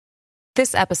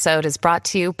This episode is brought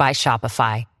to you by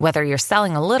Shopify. Whether you're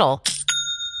selling a little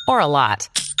or a lot,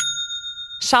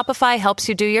 Shopify helps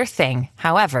you do your thing,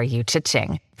 however you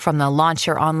cha-ching. From the launch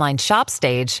your online shop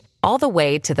stage, all the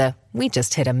way to the we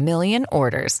just hit 1 million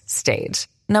orders stage.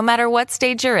 No matter what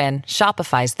stage you're in,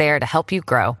 Shopify's there to help you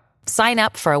grow. Sign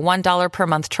up for a $1 per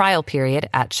month trial period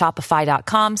at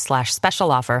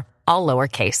shopify.com/special offer, all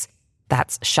lowercase.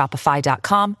 That's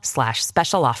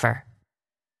shopify.com/special offer.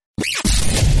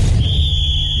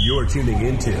 You're tuning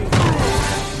into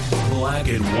Black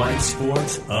and White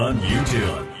Sports on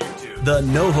YouTube. The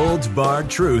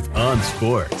no-holds-barred truth on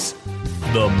sports.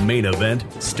 The main event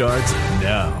starts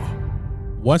now.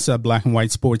 What's up, Black and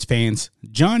White sports fans?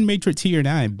 John Matrix here, and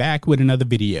I am back with another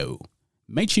video.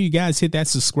 Make sure you guys hit that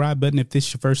subscribe button if this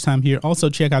is your first time here. Also,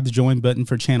 check out the join button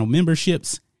for channel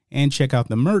memberships and check out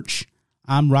the merch.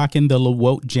 I'm rocking the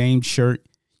LeWalt James shirt.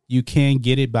 You can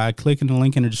get it by clicking the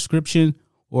link in the description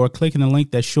or clicking the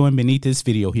link that's showing beneath this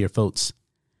video here, folks.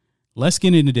 Let's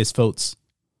get into this, folks.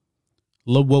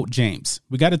 LeWalt James.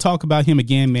 We got to talk about him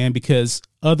again, man, because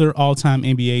other all-time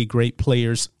NBA great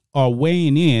players are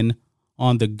weighing in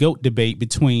on the GOAT debate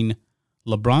between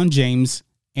LeBron James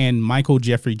and Michael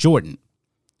Jeffrey Jordan,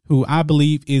 who I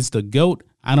believe is the GOAT.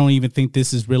 I don't even think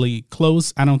this is really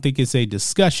close. I don't think it's a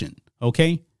discussion,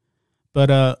 okay?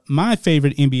 But my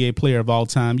favorite NBA player of all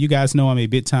time, you guys know I'm a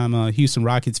big-time Houston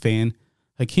Rockets fan,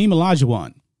 Hakeem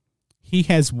Olajuwon. He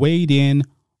has weighed in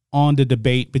on the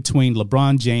debate between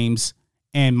LeBron James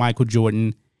and Michael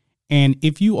Jordan. And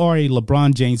if you are a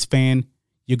LeBron James fan,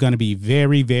 you're going to be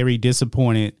very, very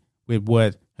disappointed with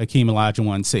what Hakeem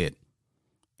Olajuwon said.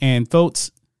 And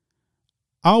folks,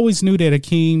 I always knew that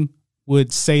Hakeem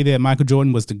would say that Michael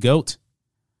Jordan was the GOAT,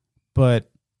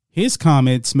 but his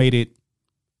comments made it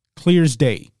clear as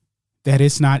day that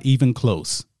it's not even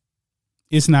close.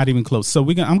 It's not even close. So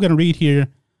I'm going to read here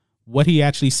what he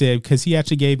actually said, because he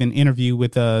actually gave an interview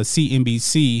with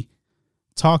CNBC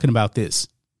talking about this.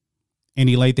 And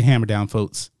he laid the hammer down,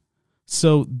 folks.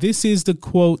 So this is the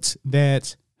quote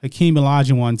that Hakeem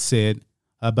Olajuwon said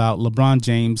about LeBron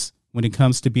James when it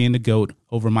comes to being the GOAT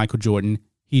over Michael Jordan.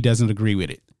 He doesn't agree with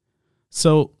it.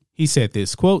 So he said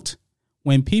this, quote,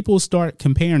 "When people start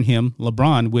comparing him,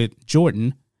 LeBron, with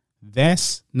Jordan,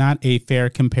 that's not a fair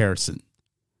comparison.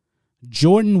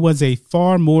 Jordan was a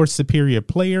far more superior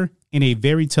player in a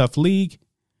very tough league,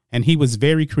 and he was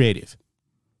very creative.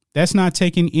 That's not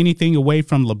taking anything away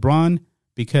from LeBron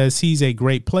because he's a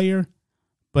great player,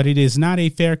 but it is not a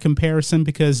fair comparison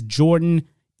because Jordan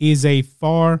is a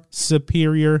far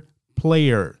superior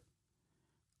player."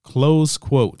 Close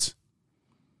quote.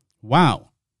 Wow.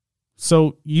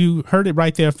 So you heard it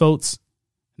right there, folks.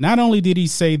 Not only did he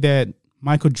say that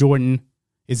Michael Jordan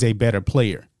is a better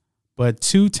player, but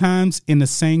 2 times in the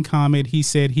same comment, he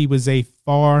said he was a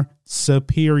far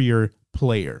superior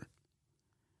player.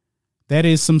 That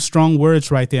is some strong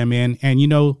words right there, man. And you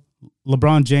know,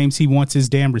 LeBron James, he wants his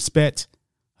damn respect.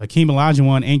 Hakeem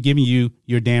Olajuwon ain't giving you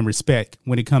your damn respect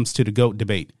when it comes to the GOAT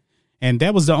debate. And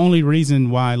that was the only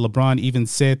reason why LeBron even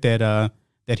said that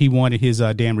that he wanted his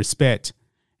damn respect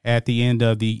at the end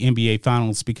of the NBA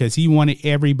Finals, because he wanted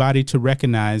everybody to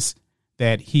recognize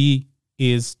that he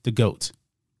is the GOAT.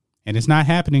 And it's not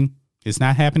happening. It's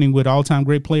not happening with all-time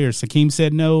great players. Hakeem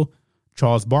said no.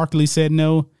 Charles Barkley said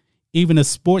no. Even the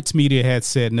sports media had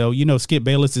said no. You know, Skip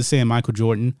Bayless is saying Michael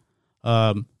Jordan.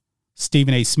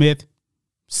 Stephen A. Smith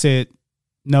said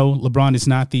no, LeBron is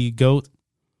not the GOAT.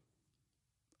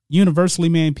 Universally,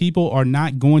 man, people are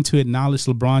not going to acknowledge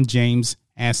LeBron James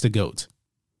as the GOAT.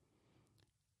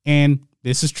 And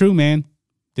this is true, man.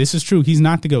 This is true. He's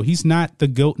not the GOAT. He's not the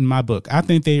GOAT in my book. I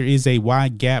think there is a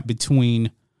wide gap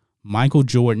between Michael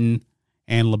Jordan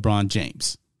and LeBron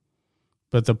James.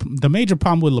 But the major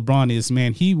problem with LeBron is,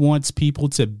 man, he wants people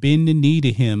to bend the knee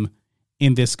to him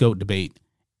in this GOAT debate.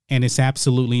 And it's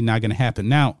absolutely not going to happen.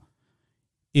 Now,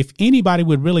 if anybody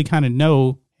would really kind of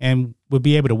know and would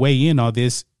be able to weigh in on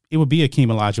this, it would be Hakeem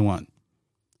Olajuwon.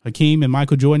 Hakeem and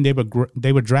Michael Jordan,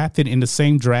 they were drafted in the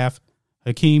same draft.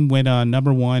 Hakeem went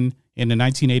number 1 in the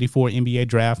 1984 NBA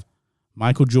draft.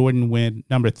 Michael Jordan went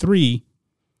number 3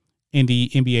 in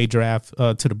the NBA draft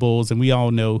to the Bulls. And we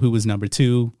all know who was number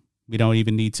 2. We don't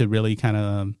even need to really kind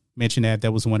of mention that.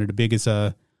 That was one of the biggest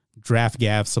draft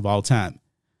gaffes of all time.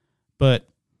 But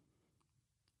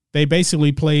they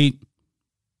basically played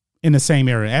in the same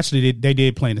era. Actually, they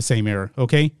did play in the same era,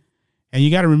 okay? And you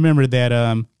got to remember that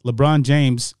LeBron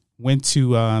James went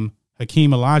to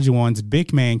Hakeem Olajuwon's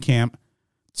big man camp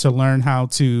to learn how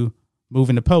to move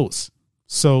in the post.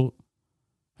 So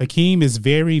Hakeem is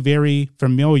very, very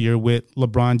familiar with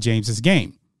LeBron James's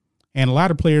game. And a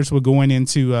lot of players were going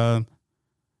into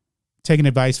taking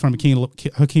advice from Hakeem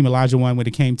Olajuwon when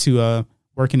it came to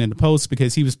working in the post,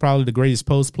 because he was probably the greatest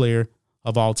post player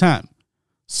of all time.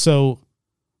 So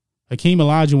Hakeem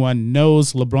Olajuwon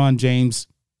knows LeBron James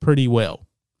pretty well,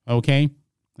 okay?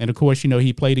 And, of course,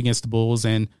 he played against the Bulls,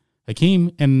 and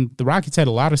Hakeem and the Rockets had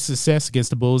a lot of success against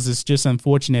the Bulls. It's just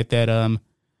unfortunate that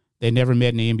they never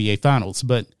met in the NBA Finals.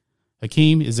 But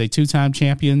Hakeem is a two-time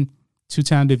champion,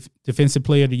 two-time Defensive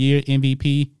Player of the Year,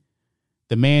 MVP.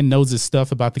 The man knows his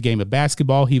stuff about the game of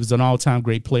basketball. He was an all-time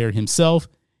great player himself.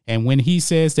 And when he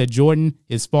says that Jordan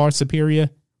is far superior,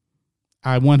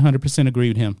 I 100% agree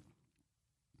with him.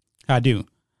 I do.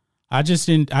 I just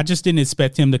didn't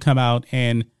expect him to come out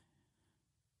and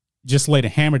just lay the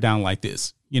hammer down like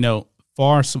this.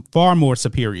 Far more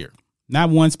superior. Not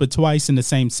once, but twice in the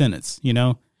same sentence.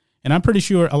 And I'm pretty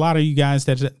sure a lot of you guys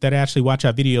that actually watch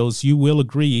our videos, you will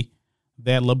agree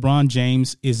that LeBron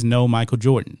James is no Michael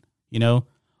Jordan.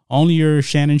 Only your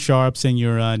Shannon Sharps and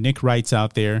your Nick Wrights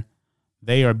out there,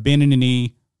 they are bending the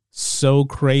knee so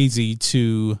crazy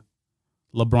to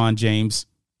LeBron James,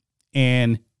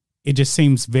 and it just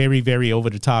seems very, very over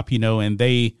the top, and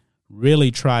they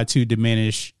really try to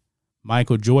diminish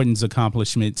Michael Jordan's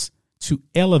accomplishments to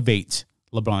elevate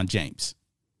LeBron James.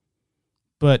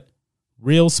 But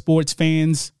real sports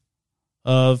fans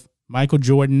of Michael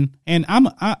Jordan, and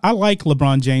I like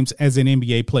LeBron James as an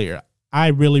NBA player. I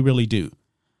really, really do.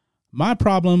 My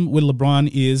problem with LeBron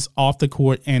is off the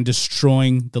court and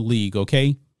destroying the league,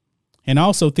 okay? And I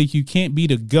also think you can't be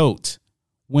the GOAT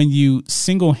when you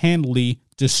single-handedly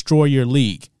destroy your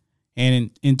league.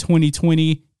 And in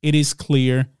 2020, it is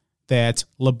clear that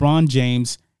LeBron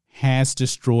James has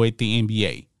destroyed the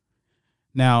NBA.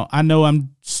 Now, I know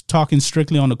I'm talking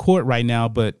strictly on the court right now,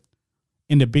 but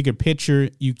in the bigger picture,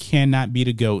 you cannot be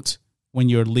the GOAT when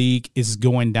your league is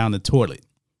going down the toilet.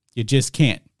 You just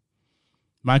can't.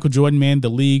 Michael Jordan, man, the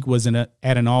league was at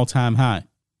an all-time high.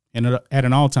 And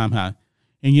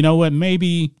you know what?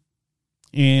 Maybe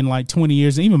in like 20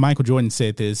 years, even Michael Jordan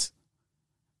said this,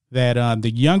 that the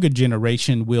younger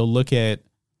generation will look at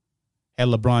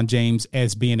LeBron James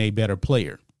as being a better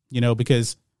player,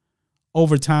 because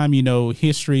over time,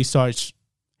 history we start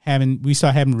having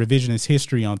revisionist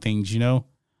history on things,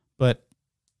 but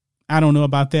I don't know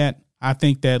about that. I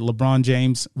think that LeBron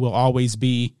James will always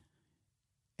be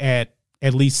at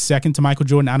least second to Michael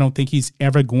Jordan. I don't think he's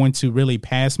ever going to really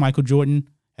pass Michael Jordan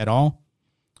at all.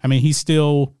 I mean, he's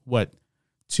still,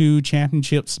 2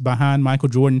 championships behind Michael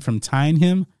Jordan from tying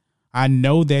him. I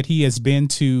know that he has been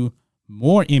to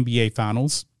more NBA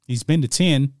finals. He's been to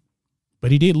 10,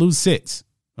 but he did lose 6.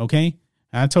 Okay.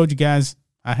 And I told you guys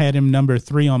I had him number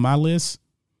 3 on my list.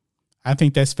 I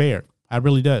think that's fair. I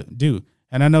really do.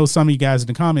 And I know some of you guys in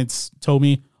the comments told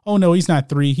me, oh no, he's not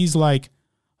 3. He's like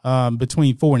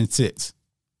between 4 and 6.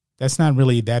 That's not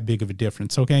really that big of a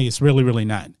difference. Okay. It's really, really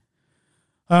not.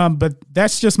 But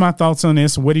that's just my thoughts on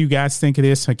this. What do you guys think of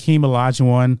this? Hakeem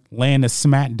Olajuwon laying a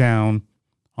smackdown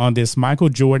on this Michael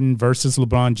Jordan versus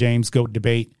LeBron James GOAT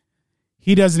debate.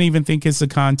 He doesn't even think it's a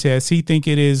contest. He think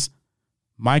it is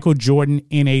Michael Jordan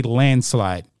in a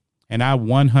landslide. And I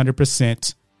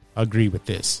 100% agree with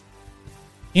this.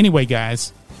 Anyway,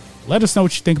 guys, let us know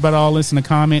what you think about all this in the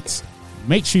comments.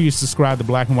 Make sure you subscribe to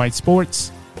Black and White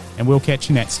Sports, and we'll catch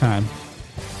you next time.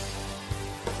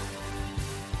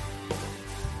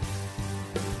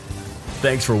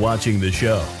 Thanks for watching the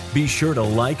show. Be sure to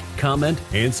like, comment,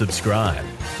 and subscribe.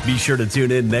 Be sure to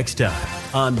tune in next time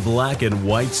on Black and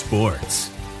White Sports.